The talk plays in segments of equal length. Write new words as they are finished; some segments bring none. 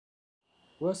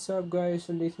ዋትስአፕ ጋይስ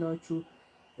እንዴት ናችሁ?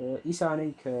 ኢሳ ነኝ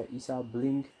ከኢሳ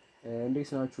ብሊንግ። እንዴት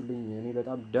ናችሁልኝ? እኔ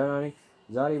በጣም ደህና ነኝ።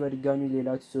 ዛሬ በድጋሚ ሌላ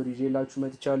ቲቶር ይዤላችሁ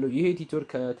መጥቻለሁ። ይሄ ቲቶር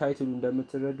ከታይትሉ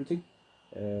እንደምትረዱትኝ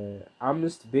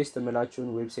አምስት ቤስት የምላቸውን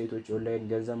ዌብሳይቶች ኦንላይን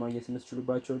ገንዘብ ማግኘት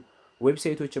የምትችሉባቸውን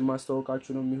ዌብሳይቶች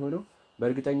የማስተዋወቃችሁ ነው የሚሆነው።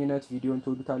 በእርግጠኝነት ቪዲዮን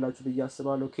ትወዱታላችሁ ብዬ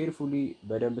አስባለሁ። ኬርፉሊ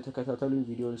በደንብ ተከታተሉኝ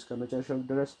ቪዲዮን እስከ መጨረሻው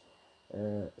ድረስ።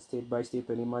 ስቴፕ ባይ ስቴፕ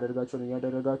እኔ የማደርጋቸውን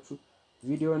እያደረጋችሁ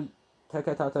ቪዲዮን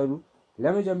ተከታተሉ።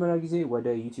 ለመጀመሪያ ጊዜ ወደ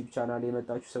ዩቲዩብ ቻናል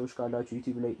የመጣችሁ ሰዎች ካላችሁ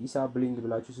ዩቲዩብ ላይ ኢሳ ብሊንግ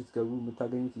ብላችሁ ስትገቡ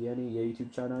የምታገኙት የኔ የዩቲዩብ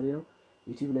ቻናሌ ነው።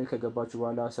 ዩቲዩብ ላይ ከገባችሁ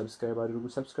በኋላ ሰብስክራይብ አድርጉ።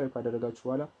 ሰብስክራይብ ካደረጋችሁ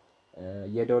በኋላ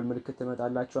የደወል ምልክት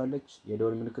ትመጣላችኋለች።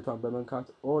 የደወል ምልክቷን በመንካት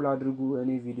ኦል አድርጉ።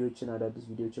 እኔ ቪዲዮችን አዳዲስ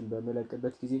ቪዲዮችን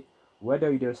በመለቅበት ጊዜ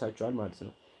ወዲያው ይደርሳችኋል ማለት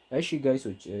ነው። እሺ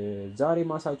ጋይሶች ዛሬ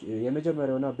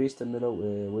የመጀመሪያውና ቤስት የምለው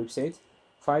ዌብሳይት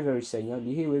ፋይቨር ይሰኛል።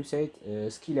 ይሄ ዌብሳይት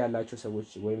ስኪል ያላቸው ሰዎች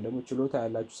ወይም ደግሞ ችሎታ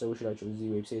ያላቸው ሰዎች ናቸው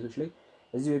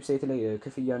እዚህ ዌብሳይት ላይ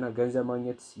ክፍያና ገንዘብ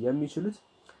ማግኘት የሚችሉት።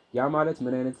 ያ ማለት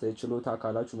ምን አይነት ችሎታ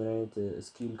ካላችሁ፣ ምን አይነት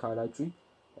ስኪል ካላችሁ፣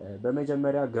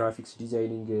 በመጀመሪያ ግራፊክስ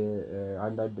ዲዛይኒንግ፣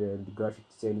 አንዳንድ ግራፊክ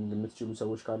ዲዛይኒንግ የምትችሉ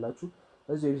ሰዎች ካላችሁ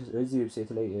እዚህ ዌብሳይት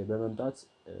ላይ በመምጣት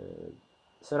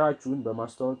ስራችሁን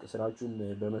በማስተዋወቅ ስራችሁን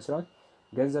በመስራት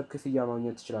ገንዘብ ክፍያ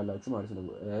ማግኘት ትችላላችሁ ማለት ነው።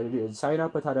 ሳይን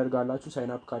አፕ ታደርጋላችሁ።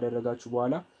 ሳይን አፕ ካደረጋችሁ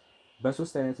በኋላ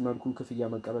በሶስት አይነት መልኩ ክፍያ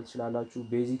መቀበል ትችላላችሁ።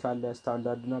 ቤዚክ አለ፣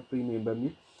 ስታንዳርድ እና ፕሪሚየም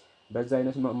በሚል በዛ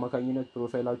አይነት አማካኝነት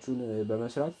ፕሮፋይላችሁን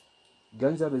በመስራት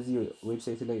ገንዘብ እዚህ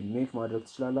ዌብሳይት ላይ ሜክ ማድረግ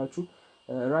ትችላላችሁ።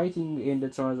 ራይቲንግ ኤንድ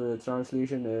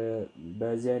ትራንስሌሽን፣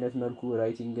 በዚህ አይነት መልኩ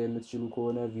ራይቲንግ የምትችሉ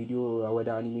ከሆነ፣ ቪዲዮ ወደ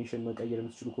አኒሜሽን መቀየር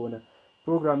የምትችሉ ከሆነ፣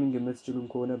 ፕሮግራሚንግ የምትችሉ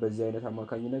ከሆነ በዚህ አይነት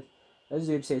አማካኝነት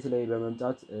እዚህ ዌብሳይት ላይ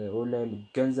በመምጣት ኦንላይን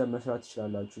ገንዘብ መስራት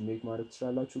ትችላላችሁ፣ ሜክ ማድረግ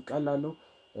ትችላላችሁ። ቀላል ነው።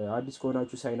 አዲስ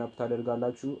ከሆናችሁ ሳይን አፕ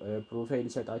ታደርጋላችሁ። ፕሮፋይል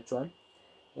ይሰጣችኋል።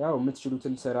 ያው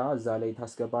የምትችሉትን ስራ እዛ ላይ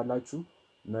ታስገባላችሁ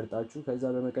መርጣችሁ። ከዛ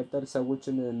በመቀጠል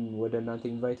ሰዎችን ወደ እናንተ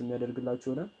ኢንቫይት የሚያደርግላችሁ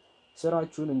ሆነ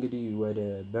ስራችሁን እንግዲህ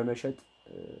በመሸጥ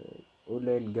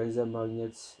ኦንላይን ገንዘብ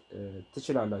ማግኘት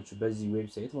ትችላላችሁ በዚህ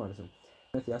ዌብሳይት ማለት ነው።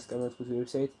 ያስቀመጥኩት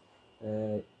ዌብሳይት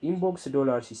ኢንቦክስ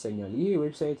ዶላርስ ይሰኛል። ይህ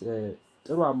ዌብሳይት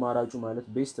ጥሩ አማራጩ ማለት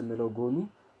ቤስት የምለው ጎኑ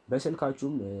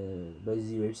በስልካችሁም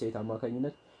በዚህ ዌብሳይት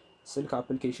አማካኝነት ስልክ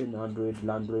አፕሊኬሽን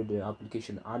ለአንድሮይድ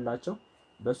አፕሊኬሽን አላቸው።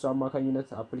 በእሱ አማካኝነት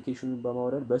አፕሊኬሽኑን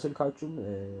በማውረድ በስልካችሁም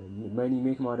መኒ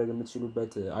ሜክ ማድረግ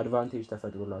የምትችሉበት አድቫንቴጅ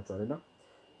ተፈጥሮላችኋል። እና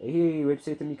ይሄ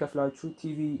ዌብሳይት የሚከፍላችሁ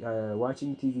ቲቪ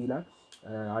ዋቺንግ ቲቪ ላይ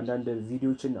አንዳንድ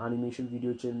ቪዲዮችን አኒሜሽን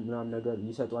ቪዲዮችን ምናምን ነገር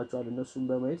ይሰጧችኋል። እነሱን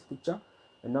በማየት ብቻ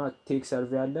እና ቴክ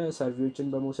ሰርቪ አለ። ሰርቪዎችን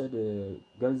በመውሰድ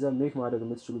ገንዘብ ሜክ ማድረግ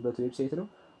የምትችሉበት ዌብሳይት ነው።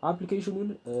 አፕሊኬሽኑን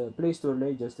ፕሌይ ስቶር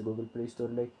ላይ ጀስት ጉግል ፕሌይ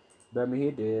ስቶር ላይ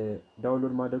በመሄድ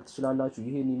ዳውንሎድ ማድረግ ትችላላችሁ።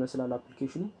 ይሄን ይመስላል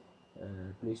አፕሊኬሽኑ።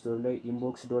 ፕሌይ ስቶር ላይ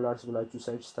ኢንቦክስ ዶላርስ ብላችሁ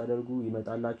ሰርች ስታደርጉ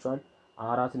ይመጣላችኋል።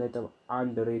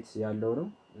 4.1 ሬት ያለው ነው።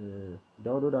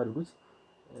 ዳውንሎድ አድርጉት።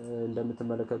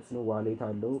 እንደምትመለከቱት ነው። ዋሌት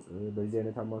አለው። በዚህ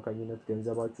አይነት አማካኝነት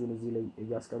ገንዘባችሁን እዚህ ላይ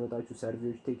እያስቀመጣችሁ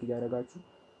ሰርቪዎች ቴክ እያደረጋችሁ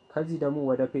ከዚህ ደግሞ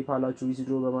ወደ ፔፓላችሁ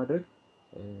ዊዝድሮ በማድረግ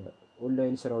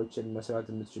ኦንላይን ስራዎችን መስራት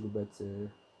የምትችሉበት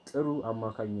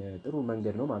ጥሩ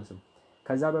መንገድ ነው ማለት ነው።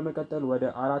 ከዛ በመቀጠል ወደ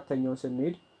አራተኛው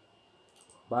ስንሄድ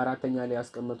በአራተኛ ላይ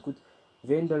ያስቀመጥኩት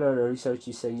ቬንደር ሪሰርች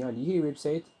ይሰኛል። ይሄ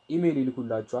ዌብሳይት ኢሜይል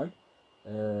ይልኩላችኋል።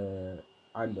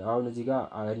 አሁን እዚህ ጋር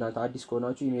እናንተ አዲስ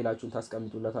ከሆናችሁ ኢሜይላችሁን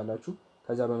ታስቀምጡለታላችሁ።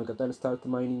 ከዛ በመቀጠል ስታርት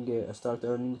ማይኒንግ ስታርት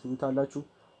ኤርኒንግ ትሉታላችሁ።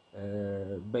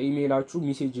 በኢሜይላችሁ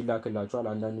ሜሴጅ ይላክላችኋል።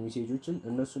 አንዳንድ ሜሴጆችን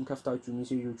እነሱን ከፍታችሁ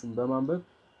ሜሴጆቹን በማንበብ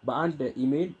በአንድ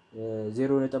ኢሜይል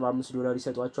 $0.5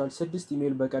 ይሰጧችኋል። 6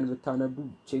 ኢሜይል በቀን ብታነቡ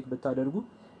ቼክ ብታደርጉ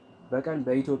በቀን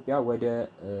በኢትዮጵያ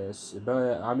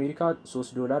በአሜሪካ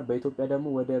 $3 በኢትዮጵያ ደግሞ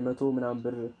ወደ 100 ምናምን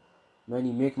ብር መኒ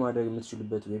ሜክ ማድረግ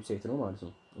የምትችሉበት ዌብሳይት ነው ማለት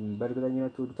ነው።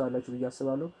 በእርግጠኝነት ትወዱታላችሁ ብዬ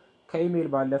አስባለሁ። ከኢሜይል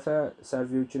ባለፈ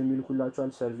ሰርቪዎችን የሚልኩላችኋል።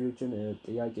 ሰርቪዎችን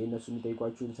ጥያቄ እነሱ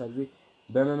የሚጠይቋችሁን ሰርቪ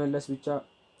በመመለስ ብቻ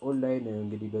ኦንላይን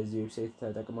እንግዲህ በዚህ ዌብሳይት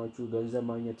ተጠቅማችሁ ገንዘብ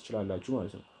ማግኘት ትችላላችሁ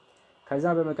ማለት ነው። ከዛ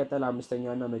በመቀጠል አምስተኛ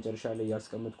እና መጨረሻ ላይ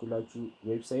ያስቀመጥኩላችሁ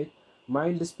ዌብሳይት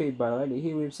ማይንድ ስፔስ ይባላል። ይሄ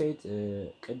ዌብሳይት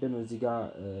ቅድም እዚህ ጋር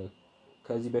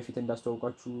ከዚህ በፊት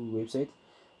እንዳስተዋወቃችሁ ዌብሳይት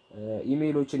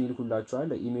ኢሜይሎችን ይልኩላችኋል።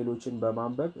 ኢሜይሎችን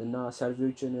በማንበብ እና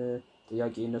ሰርቪዎችን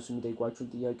ጥያቄ እነሱ የሚጠይቋችሁን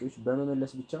ጥያቄዎች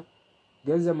በመመለስ ብቻ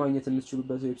ገንዘብ ማግኘት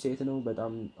የምትችሉበት ዌብሳይት ነው።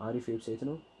 በጣም አሪፍ ዌብሳይት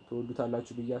ነው።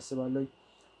 ትወዱታላችሁ ብዬ አስባለሁ።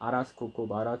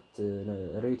 4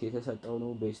 ሬት የተሰጠው ነው።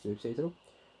 ቤስት ዌብሳይት ነው።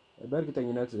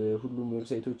 በእርግጠኝነት ሁሉም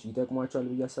ዌብሳይቶች ይጠቅሟቸዋል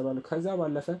ብዬ አስባለሁ። ከዛ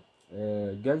ባለፈ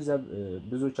ገንዘብ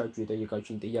ብዙዎቻችሁ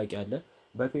የጠየቃችሁኝ ጥያቄ አለ።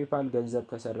 በፔፓል ገንዘብ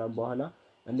ከሰራን በኋላ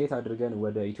እንዴት አድርገን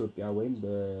ወደ ኢትዮጵያ ወይም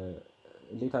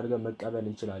እንዴት አድርገን መቀበል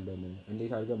እንችላለን፣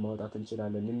 እንዴት አድርገን ማውጣት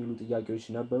እንችላለን የሚሉ ጥያቄዎች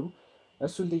ነበሩ።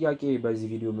 እሱን ጥያቄ በዚህ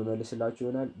ቪዲዮ የምመልስላችሁ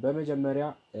ይሆናል። በመጀመሪያ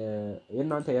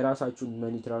የእናንተ የራሳችሁን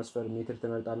መኒ ትራንስፈር ሜትር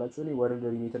ትመርጣላችሁ። እኔ ወርልድ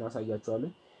ሪሚትን አሳያችኋለሁ።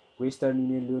 ዌስተርን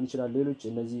ዩኒየን ሊሆን ይችላል። ሌሎች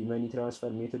እነዚህ መኒ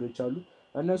ትራንስፈር ሜቶዶች አሉ።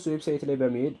 እነሱ ዌብሳይት ላይ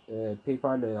በመሄድ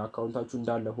ፔፓል አካውንታችሁ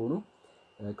እንዳለ ሆኖ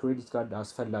ክሬዲት ካርድ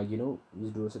አስፈላጊ ነው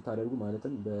ዊዝድሮ ስታደርጉ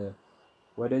ማለትም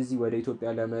ወደዚህ ወደ ኢትዮጵያ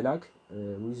ለመላክ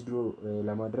ዊዝድሮ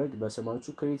ለማድረግ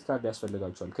በስማችሁ ክሬዲት ካርድ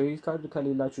ያስፈልጋችኋል። ክሬዲት ካርድ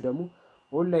ከሌላችሁ ደግሞ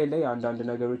ኦንላይን ላይ አንዳንድ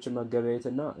ነገሮችን መገበያየት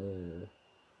እና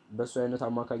በሱ አይነት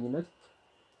አማካኝነት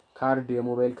ካርድ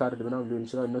የሞባይል ካርድ ምናምን ሊሆን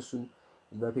ይችላል። እነሱን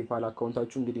በፔፓል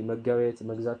አካውንታችሁ እንግዲህ መገበያየት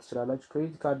መግዛት ትችላላችሁ።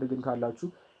 ክሬዲት ካርድ ግን ካላችሁ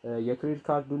የክሬዲት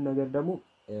ካርዱን ነገር ደግሞ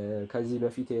ከዚህ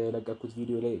በፊት የለቀኩት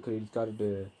ቪዲዮ ላይ ክሬዲት ካርድ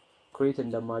ክሬት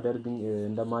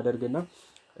እንደማደርግና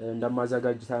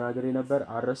እንደማዘጋጅ ተናግሬ ነበር።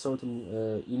 አልረሳሁትም።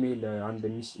 ኢሜይል አንድ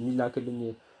የሚላክልኝ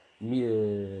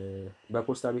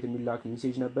በፖስታ ቤት የሚላክ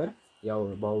ሜሴጅ ነበር። ያው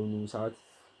በአሁኑ ሰዓት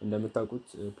እንደምታውቁት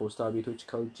ፖስታ ቤቶች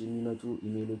ከውጭ የሚመጡ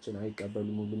ኢሜይሎችን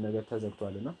አይቀበሉም። ሁሉም ነገር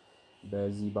ተዘግቷል እና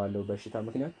በዚህ ባለው በሽታ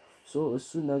ምክንያት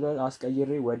እሱን ነገር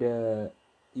አስቀይሬ ወደ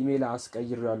ኢሜይል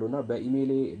አስቀይሬያለሁ እና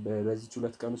በኢሜይሌ በዚች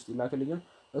 2 ቀን ውስጥ ይላክልኛል።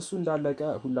 እሱ እንዳለቀ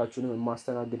ሁላችሁንም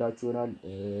የማስተናግዳችሁ ይሆናል።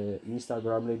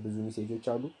 ኢንስታግራም ላይ ብዙ ሜሴጆች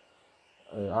አሉ፣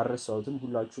 አልረሳሁትም።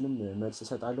 ሁላችሁንም መልስ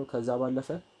እሰጣለሁ። ከዛ ባለፈ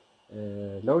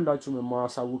ለሁላችሁም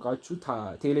የማሳውቃችሁ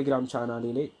ቴሌግራም ቻናሌ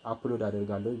ላይ አፕሎድ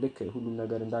አደርጋለሁ። ልክ ሁሉም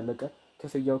ነገር እንዳለቀ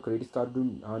ክፍያው፣ ክሬዲት ካርዱን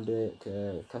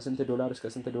ከስንት ዶላር እስከ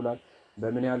ስንት ዶላር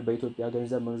በምን ያህል በኢትዮጵያ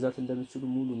ገንዘብ መግዛት እንደምትችሉ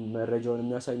ሙሉ መረጃውን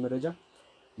የሚያሳይ መረጃ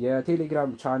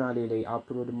የቴሌግራም ቻናሌ ላይ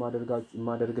አፕሎድ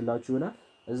የማደርግላችሁ ይሆናል።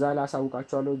 እዛ ላይ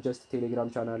አሳውቃችኋለሁ። ጀስት ቴሌግራም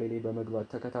ቻናሌ ላይ በመግባት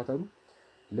ተከታተሉ።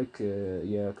 ልክ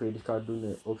የክሬዲት ካርዱን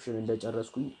ኦፕሽን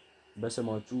እንደጨረስኩኝ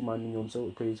በስማችሁ ማንኛውም ሰው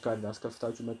ክሬዲት ካርድ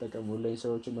አስከፍታችሁ መጠቀም ኦንላይን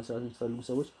ስራዎችን መስራት የምትፈልጉ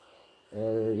ሰዎች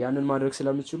ያንን ማድረግ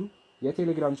ስለምትችሉ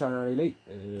የቴሌግራም ቻናሌ ላይ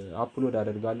አፕሎድ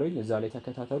አደርጋለሁኝ። እዛ ላይ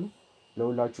ተከታተሉ።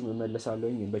 ለሁላችሁም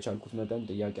እመለሳለሁኝ በቻልኩት መጠን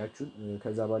ጥያቄያችሁን።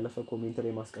 ከዛ ባለፈ ኮሜንት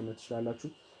ላይ ማስቀመጥ ትችላላችሁ።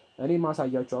 እኔ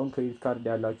ማሳያችሁ አሁን ክሬዲት ካርድ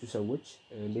ያላችሁ ሰዎች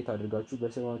እንዴት አድርጋችሁ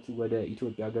በስማችሁ ወደ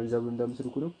ኢትዮጵያ ገንዘቡ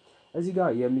እንደምትልኩ ነው። እዚህ ጋር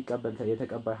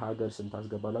የተቀባይ ሀገር ስም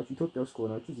ታስገባላችሁ። ኢትዮጵያ ውስጥ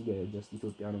ከሆናችሁ እዚህ ጋር ጀስት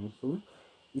ኢትዮጵያ ነው የምትሆኑት።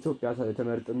 ኢትዮጵያ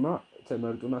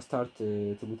ተመርጡና ስታርት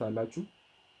ትሉታላችሁ።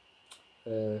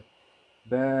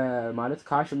 በማለት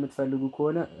ካሽ የምትፈልጉ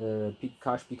ከሆነ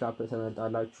ካሽ ፒክአፕ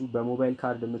ትመርጣላችሁ። በሞባይል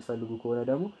ካርድ የምትፈልጉ ከሆነ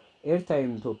ደግሞ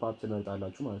ኤርታይም ቶፕ አፕ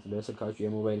ትመርጣላችሁ ማለት ነው። ለስልካችሁ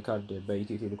የሞባይል ካርድ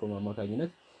በኢትዮ ቴሌኮም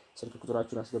አማካኝነት ስልክ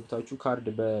ቁጥራችሁን አስገብታችሁ ካርድ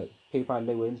በፔፓል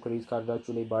ላይ ወይም ክሬዲት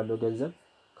ካርዳችሁ ላይ ባለው ገንዘብ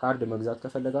ካርድ መግዛት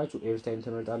ከፈለጋችሁ ኤርታይም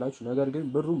ትመርጣላችሁ። ነገር ግን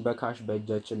ብሩን በካሽ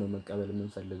በእጃችን ነው መቀበል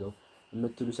የምንፈልገው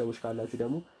የምትሉ ሰዎች ካላችሁ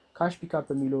ደግሞ ካሽ ፒክአፕ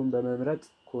የሚለውን በመምረጥ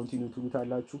ኮንቲኒው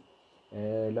ትሉታላችሁ።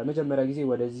 ለመጀመሪያ ጊዜ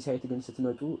ወደዚህ ሳይት ግን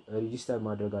ስትመጡ ሬጂስተር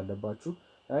ማድረግ አለባችሁ።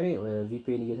 እኔ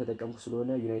ቪፒኤን እየተጠቀምኩ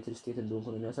ስለሆነ ዩናይትድ ስቴትስ እንደሆንኩ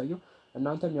ነው የሚያሳየው።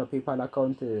 እናንተም ያው ፔፓል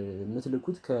አካውንት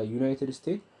የምትልኩት ከዩናይትድ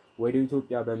ስቴትስ ወደ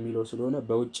ኢትዮጵያ በሚለው ስለሆነ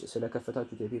በውጭ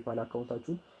ስለከፈታችሁት የፔፓል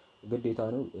አካውንታችሁን ግዴታ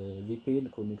ነው ቪፒኤን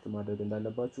ኮኔክት ማድረግ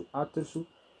እንዳለባችሁ አትርሱ።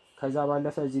 ከዛ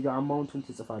ባለፈ እዚህ ጋር አማውንቱን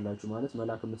ትጽፋላችሁ ማለት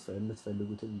መላክ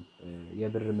የምትፈልጉትን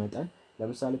የብር መጠን።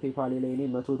 ለምሳሌ ፔፓል ላይ እኔ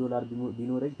 $100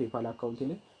 ቢኖረኝ ፔፓል አካውንቴ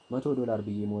ላይ $100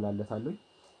 ብዬ ሞላለታለሁ።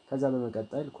 ከዛ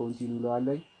በመቀጠል ኮንቲኒው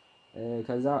ለዋለኝ።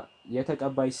 ከዛ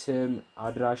የተቀባይ ስም፣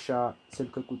 አድራሻ፣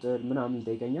 ስልክ ቁጥር ምናምን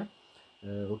ይጠይቀኛል።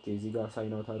 ኦኬ እዚህ ጋር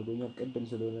ሳይን አውት አድርጎኛል ቅድም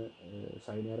ስለሆነ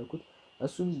ሳይን ያደረኩት።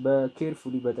 እሱን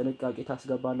በኬርፉሊ በጥንቃቄ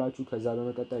ታስገባላችሁ። ከዛ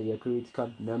በመቀጠል የክሬዲት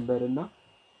ካርድ ነምበር እና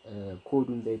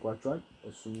ኮዱን ጠይቋቸዋል።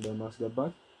 እሱን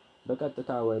በማስገባት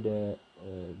በቀጥታ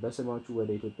በስማችሁ ወደ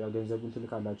ኢትዮጵያ ገንዘቡን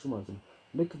ትልካላችሁ ማለት ነው።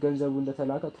 ልክ ገንዘቡ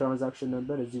እንደተላከ ትራንዛክሽን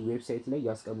ነምበር እዚህ ዌብሳይት ላይ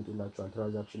ያስቀምጡላችኋል።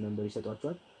 ትራንዛክሽን ነምበር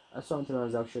ይሰጧችኋል። እሷን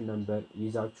ትራንዛክሽን ነምበር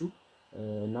ይዛችሁ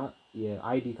እና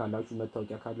የአይዲ ካላችሁ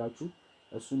መታወቂያ ካላችሁ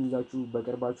እሱን ይዛችሁ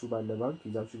በቅርባችሁ ባለ ባንክ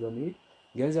ይዛችሁ በመሄድ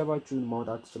ገንዘባችሁን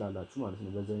ማውጣት ትችላላችሁ ማለት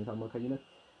ነው። በዚህ አይነት አማካኝነት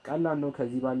ቀላል ነው።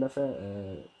 ከዚህ ባለፈ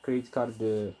ክሬዲት ካርድ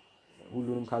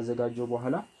ሁሉንም ካዘጋጀው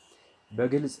በኋላ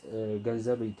በግልጽ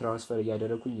ገንዘብ ትራንስፈር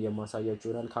እያደረኩኝ የማሳያችሁ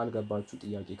ይሆናል። ካልገባችሁ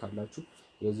ጥያቄ ካላችሁ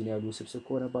የዚህን ያሉ ስብስብ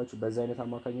ከሆነባችሁ በዛ አይነት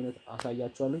አማካኝነት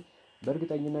አሳያችኋለሁ።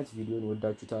 በእርግጠኝነት ቪዲዮን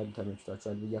ወዳችሁታል፣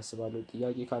 ተመችቷችኋል ብዬ አስባለሁ።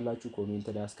 ጥያቄ ካላችሁ ኮሜንት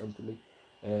ላይ አስቀምጡልኝ።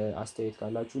 አስተያየት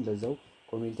ካላችሁ እንደዛው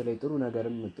ኮሜንት ላይ ጥሩ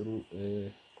ነገርም ጥሩ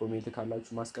ኮሜንት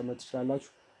ካላችሁ ማስቀመጥ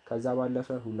ትችላላችሁ። ከዛ ባለፈ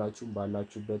ሁላችሁም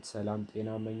ባላችሁበት ሰላም ጤና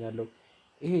እመኛለሁ።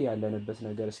 ይሄ ያለንበት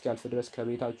ነገር እስኪያልፍ ድረስ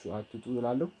ከቤታችሁ አትውጡ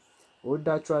እላለሁ።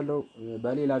 እወዳችኋለሁ።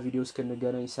 በሌላ ቪዲዮ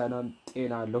እስክንገናኝ ሰላም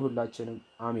ጤና ለሁላችንም።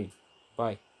 አሜን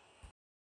ባይ